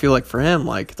 But I feel like for him,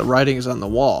 the writing is on the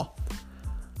wall.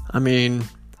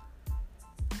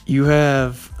 You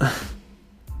have...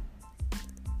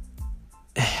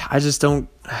 I just don't...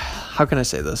 How can I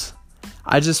say this?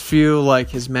 I just feel like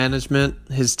his management,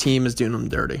 his team is doing him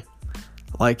dirty.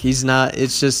 He's not...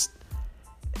 It's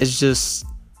just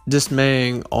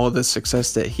dismaying all the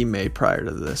success that he made prior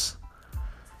to this.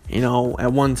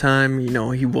 At one time,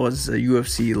 he was a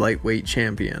UFC lightweight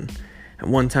champion. At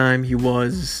one time, he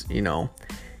was, he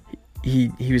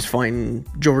was fighting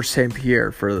George St.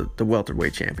 Pierre for the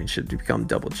welterweight championship to become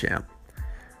double champ.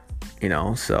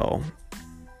 So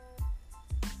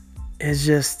it's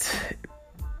just...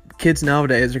 Kids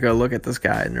nowadays are going to look at this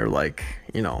guy and they're like,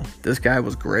 this guy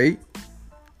was great.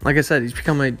 Like I said, he's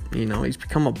become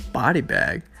a body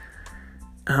bag.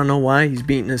 I don't know why he's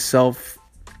beating himself.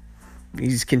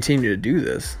 He's continued to do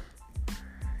this.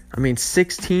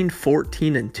 16,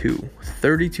 14, and 2.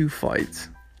 32 fights.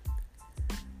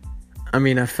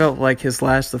 I felt like his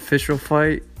last official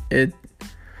fight, it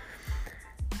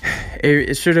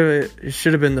should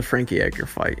have been the Frankie Edgar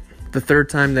fight. The 3rd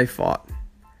time they fought.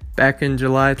 Back in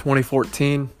July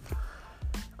 2014,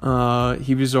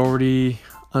 he was already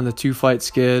on the 2-fight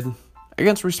skid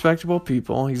against respectable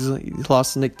people. He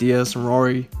lost to Nick Diaz and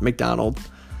Rory McDonald.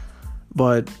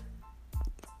 But,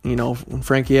 when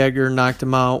Frankie Edgar knocked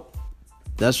him out,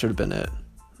 that should have been it.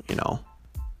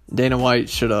 Dana White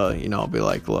should have, be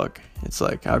like, look, it's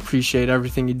I appreciate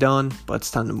everything you've done, but it's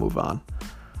time to move on.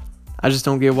 I just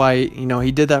don't get why,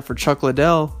 he did that for Chuck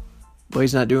Liddell, but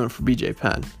he's not doing it for BJ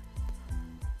Penn.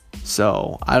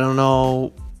 So, I don't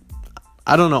know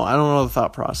the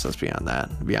thought process beyond that,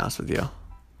 to be honest with you.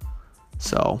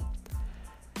 So,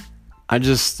 I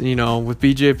just, with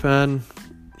BJ Penn,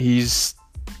 his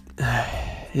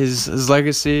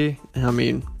legacy,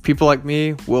 people like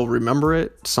me will remember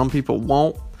it. Some people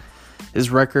won't. His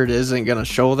record isn't going to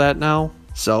show that now.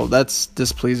 So, that's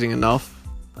displeasing enough.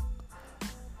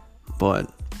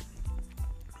 But,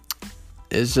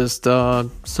 it's just,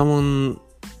 someone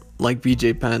like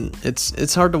BJ Penn,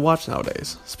 it's hard to watch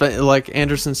nowadays. Like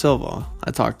Anderson Silva, I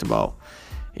talked about.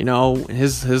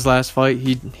 His last fight,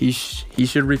 he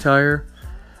should retire.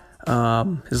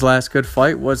 His last good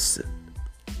fight was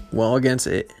against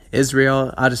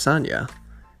Israel Adesanya.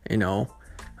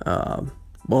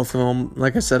 Both of them,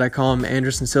 like I said, I call him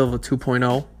Anderson Silva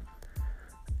 2.0.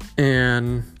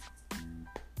 And,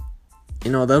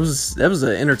 that was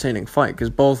an entertaining fight because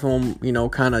both of them,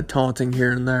 kind of taunting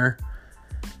here and there.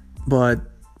 But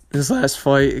his last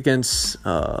fight against,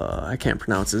 I can't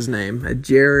pronounce his name,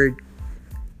 Jared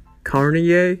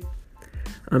Cannonier,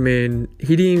 he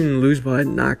didn't even lose by a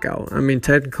knockout.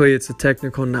 Technically it's a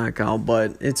technical knockout,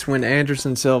 but it's when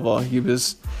Anderson Silva, he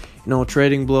was,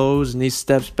 trading blows and he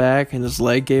steps back and his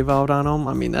leg gave out on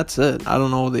him. That's it. I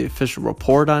don't know the official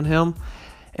report on him.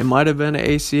 It might have been an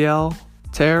ACL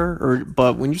tear,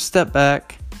 but when you step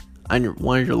back on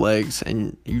one of your legs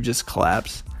and you just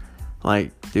collapse,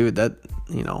 dude, that,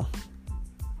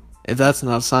 if that's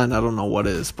not a sign, I don't know what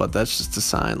is, but that's just a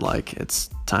sign, it's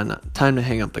time to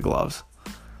hang up the gloves.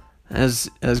 As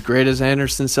great as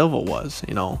Anderson Silva was,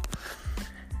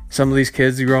 some of these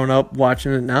kids growing up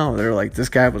watching it now, they're like, this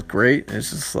guy was great. And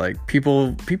it's just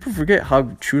people forget how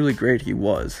truly great he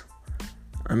was.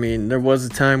 There was a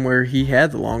time where he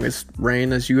had the longest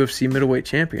reign as UFC middleweight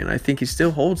champion. I think he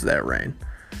still holds that reign.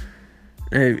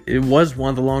 It was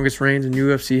one of the longest reigns in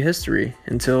UFC history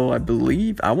until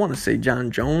I want to say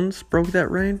John Jones broke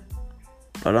that reign,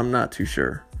 but I'm not too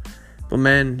sure. But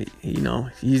man,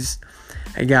 he's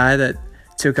a guy that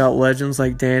took out legends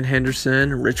like Dan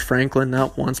Henderson, Rich Franklin,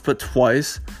 not once but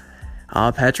twice.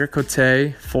 Patrick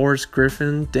Cote, Forrest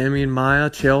Griffin, Damian Maia,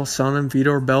 Chael Sonnen,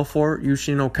 Vitor Belfort,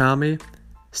 Yushin Okami,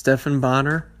 Stephan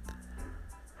Bonner.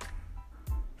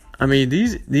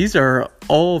 These are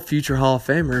all future Hall of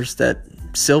Famers that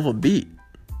Silva beat,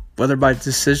 whether by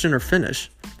decision or finish.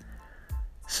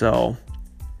 So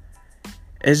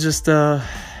it's just a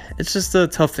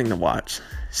tough thing to watch.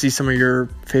 See some of your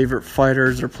favorite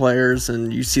fighters or players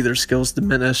and you see their skills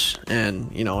diminish,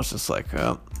 and it's just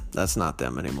that's not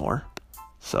them anymore.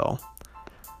 So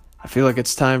I feel like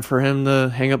it's time for him to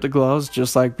hang up the gloves,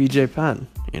 just like BJ Penn,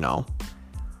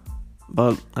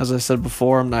 But as I said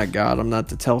before, I'm not God. I'm not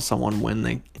to tell someone when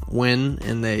they win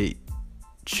and they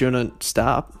shouldn't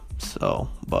stop. So,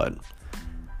 but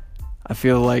I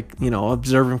feel like,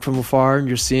 observing from afar and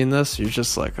you're seeing this, you're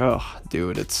just like, oh,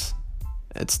 dude, it's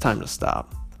time to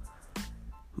stop.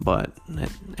 But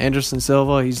Anderson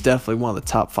Silva, he's definitely one of the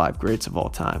top 5 greats of all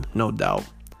time, no doubt.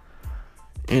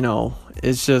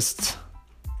 It's just,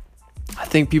 I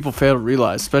think people fail to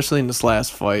realize, especially in this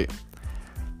last fight,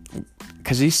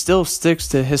 because he still sticks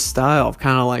to his style of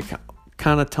kind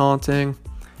of taunting.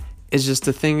 It's just,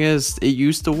 the thing is, it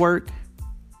used to work,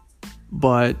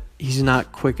 but he's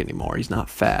not quick anymore. He's not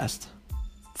fast.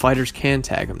 Fighters can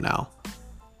tag him now.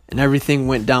 And everything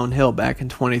went downhill back in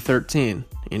 2013,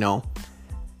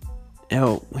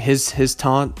 his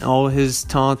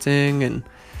taunting and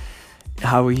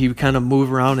how he would kind of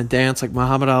move around and dance like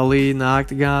Muhammad Ali in the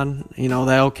octagon,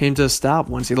 that all came to a stop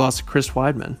once he lost to Chris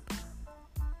Weidman.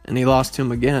 And he lost to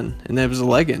him again, and it was a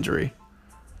leg injury.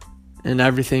 And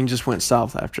everything just went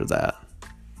south after that.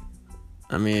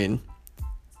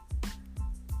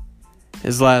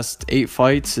 His last 8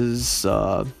 fights is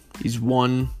he's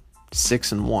won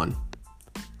 6-1.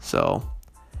 So,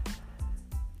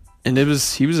 and he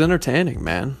was entertaining,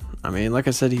 man. Like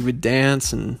I said, he would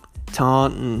dance and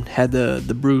taunt and had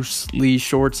the Bruce Lee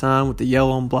shorts on with the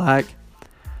yellow and black.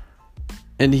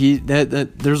 And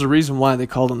there's a reason why they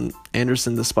called him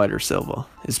Anderson the Spider Silva.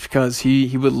 It's because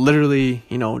he would literally,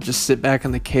 just sit back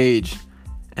in the cage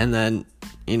and then,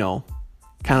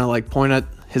 kind of point at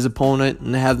his opponent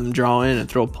and have them draw in and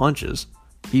throw punches.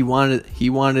 He wanted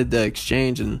to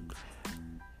exchange and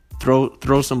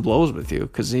throw some blows with you,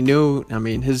 because he knew,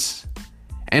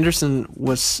 Anderson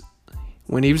was,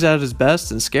 when he was at his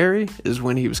best and scary, is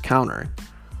when he was countering.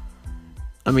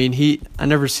 I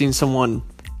never seen someone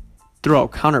throw a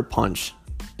counter punch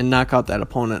and knock out that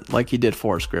opponent like he did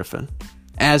Forrest Griffin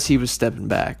as he was stepping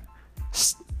back.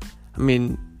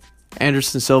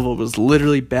 Anderson Silva was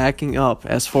literally backing up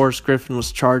as Forrest Griffin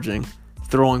was charging,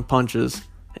 throwing punches,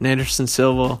 and Anderson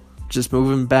Silva just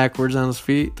moving backwards on his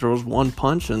feet, throws one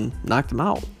punch and knocked him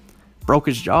out. Broke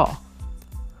his jaw.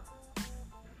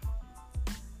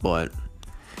 But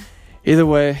either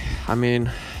way,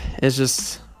 it's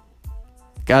just,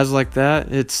 guys like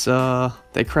that, it's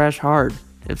they crash hard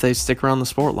if they stick around the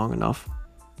sport long enough.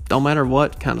 Don't matter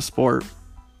what kind of sport.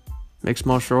 Mixed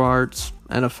martial arts,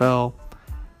 NFL,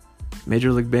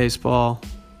 Major League Baseball.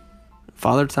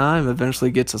 Father Time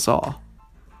eventually gets us all.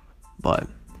 But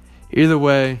either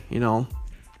way,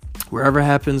 wherever it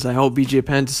happens, I hope BJ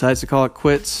Penn decides to call it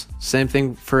quits. Same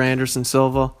thing for Anderson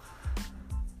Silva.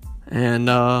 And,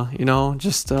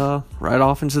 just ride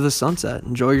off into the sunset.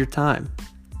 Enjoy your time.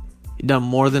 You've done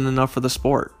more than enough for the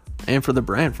sport and for the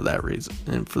brand for that reason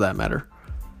and for that matter.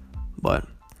 But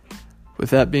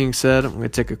with that being said, I'm going to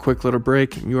take a quick little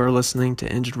break, and you are listening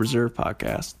to Injured Reserve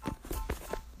Podcast.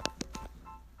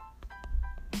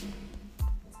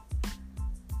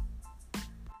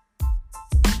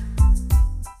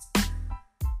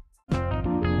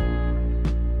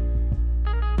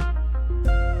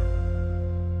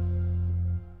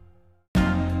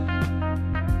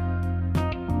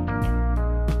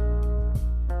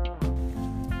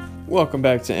 Welcome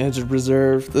back to Injured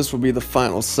Reserve. This will be the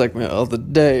final segment of the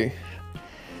day.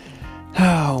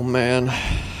 Oh man.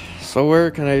 So where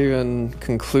can I even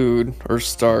conclude or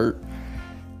start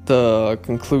the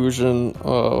conclusion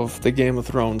of the Game of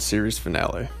Thrones series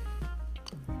finale?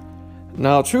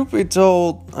 Now, truth be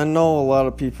told, I know a lot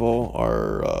of people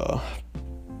are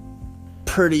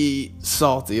pretty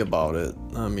salty about it.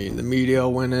 I mean, the media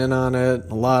went in on it.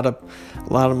 A lot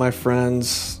of my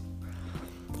friends.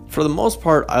 For the most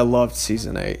part, I loved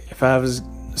Season 8. If I have a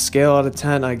scale out of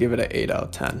 10, I give it an 8 out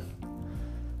of 10.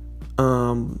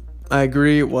 I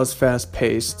agree it was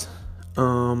fast-paced.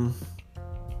 But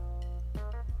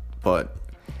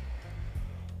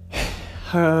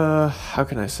how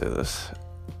can I say this?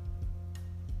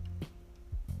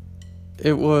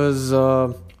 It was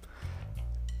the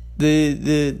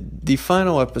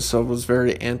final episode was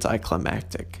very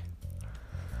anticlimactic.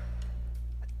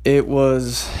 It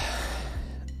was,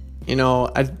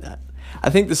 I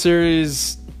think the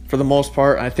series, for the most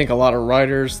part, I think a lot of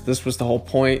writers, this was the whole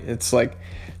point. It's like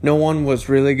no one was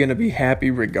really going to be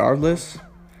happy regardless.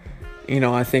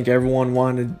 I think everyone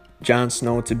wanted Jon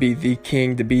Snow to be the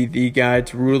king, to be the guy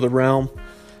to rule the realm.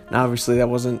 And obviously that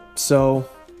wasn't so.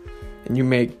 And you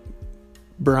make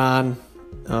Bronn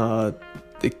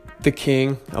the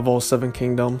king of all 7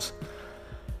 kingdoms.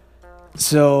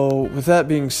 So with that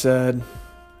being said,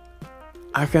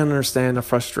 I can understand the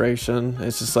frustration.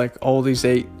 It's just like all these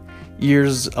 8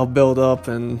 years of build up,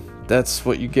 and that's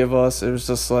what you give us. It was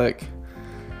just like,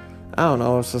 I don't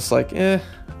know. It's just like,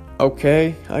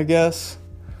 okay, I guess.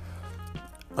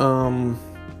 I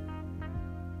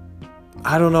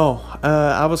don't know.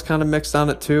 I was kind of mixed on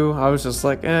it too. I was just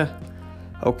like,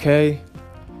 okay.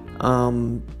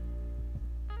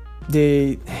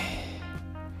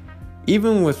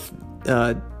 Even with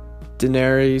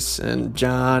Daenerys and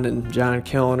Jon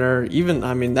killing her,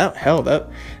 that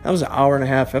was an hour and a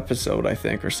half episode, I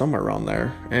think, or somewhere around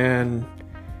there, and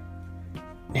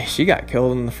she got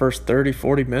killed in the first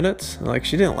 30-40 minutes. Like,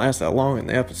 she didn't last that long in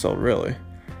the episode, really.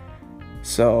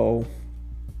 So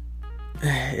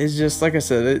it's just like I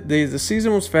said, the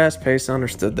season was fast paced. I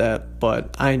understood that,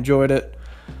 but I enjoyed it.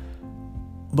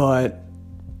 But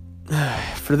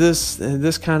for this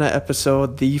kind of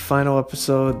episode, the final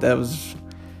episode, that was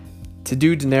to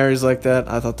do Daenerys like that,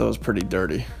 I thought that was pretty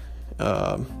dirty.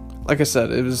 Like I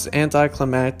said, it was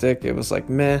anticlimactic. It was like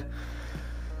meh.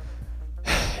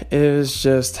 It was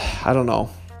just, I don't know.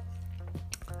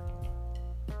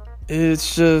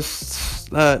 It's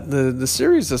just the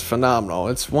series is phenomenal.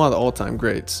 It's one of the all-time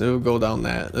greats. It will go down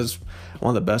that as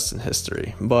one of the best in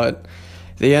history. But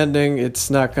the ending, it's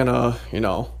not gonna,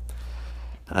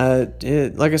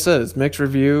 like I said, it's mixed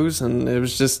reviews, and it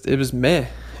was meh.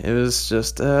 It was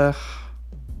just,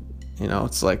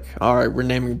 it's like, all right, we're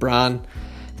naming Bronn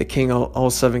the king of all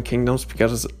 7 kingdoms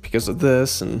because of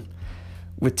this, and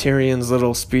with Tyrion's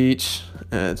little speech,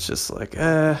 it's just like,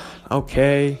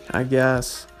 okay, I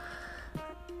guess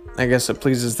it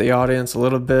pleases the audience a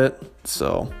little bit,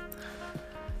 so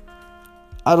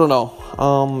I don't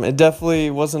know. It definitely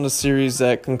wasn't a series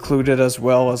that concluded as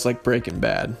well as like Breaking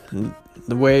Bad. And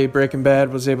the way Breaking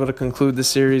Bad was able to conclude the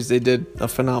series, they did a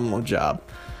phenomenal job.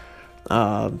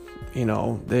 I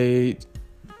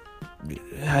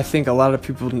think a lot of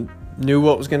people knew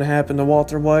what was going to happen to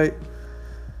Walter White,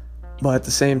 but at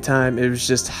the same time, it was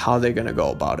just how they're going to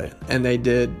go about it, and they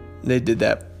did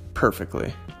that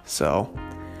perfectly. So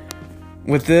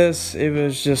with this, it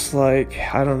was just like,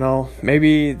 I don't know,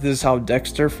 maybe this is how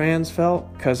Dexter fans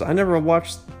felt, because I never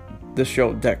watched the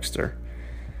show Dexter.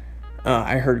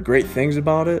 I heard great things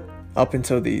about it up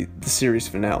until the series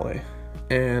finale,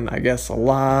 and I guess a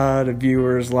lot of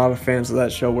viewers, a lot of fans of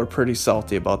that show were pretty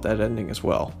salty about that ending as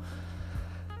well.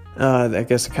 I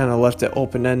guess it kind of left it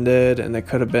open-ended, and it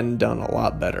could have been done a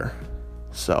lot better.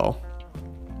 So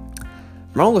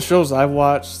from all the shows I've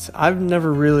watched, I've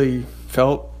never really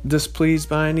felt displeased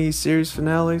by any series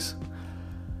finales.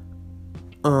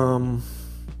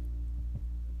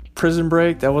 Prison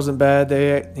Break, that wasn't bad.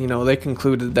 They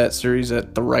concluded that series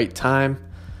at the right time.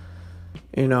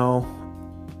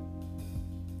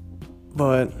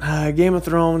 But Game of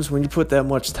Thrones, when you put that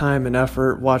much time and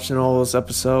effort watching all those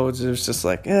episodes, it was just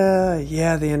like,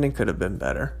 yeah, the ending could have been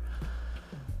better.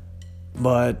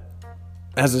 But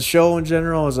as a show in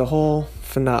general, as a whole,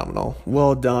 phenomenal.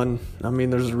 Well done. I mean,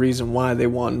 there's a reason why they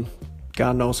won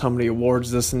God knows how many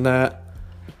awards, this and that.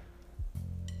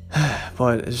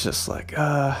 But it's just like,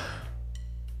 the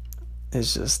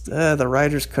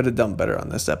writers could have done better on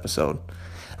this episode.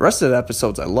 The rest of the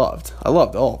episodes I loved. I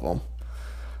loved all of them.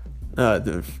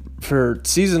 For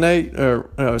season 8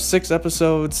 or 6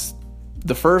 episodes,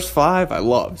 the first 5 I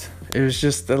loved. It was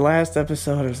just the last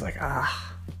episode, I was like,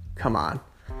 come on.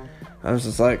 I was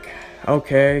just like,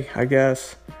 okay, I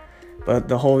guess. But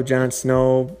the whole Jon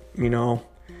Snow,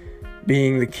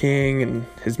 being the king and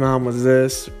his mom was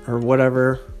this or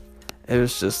whatever, it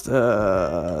was just,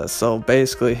 so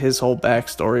basically his whole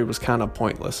backstory was kind of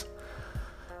pointless.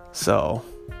 So,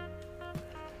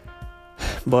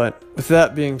 but with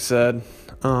that being said,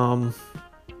 I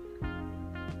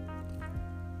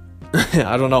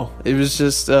don't know. It was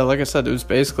just, like I said, it was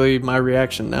basically my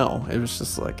reaction now. It was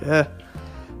just like,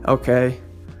 okay.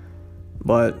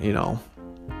 But, I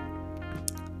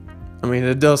mean,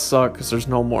 it does suck because there's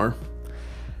no more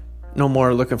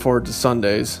looking forward to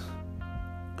Sundays.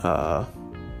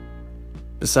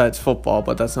 Besides football,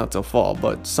 but that's not till fall.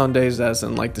 But Sundays as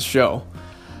in like the show.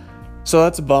 So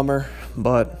that's a bummer.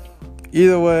 But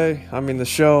either way, I mean, the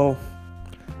show,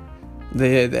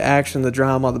 the action, the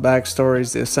drama, the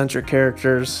backstories, the eccentric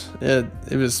characters, it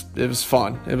was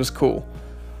fun. It was cool.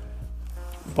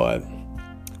 But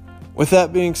with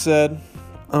that being said,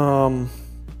 I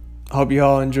hope you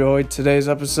all enjoyed today's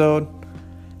episode.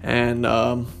 And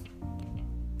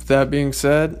with that being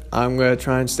said, I'm going to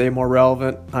try and stay more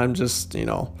relevant. I'm just,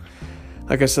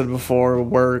 like I said before,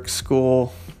 work,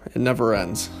 school, it never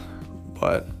ends.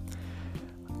 But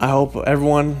I hope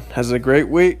everyone has a great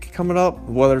week coming up.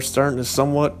 Weather's starting to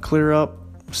somewhat clear up.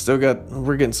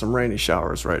 We're getting some rainy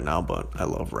showers right now, but I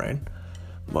love rain.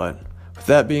 But with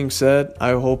that being said,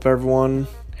 I hope everyone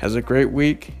has a great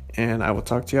week, and I will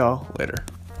talk to y'all later.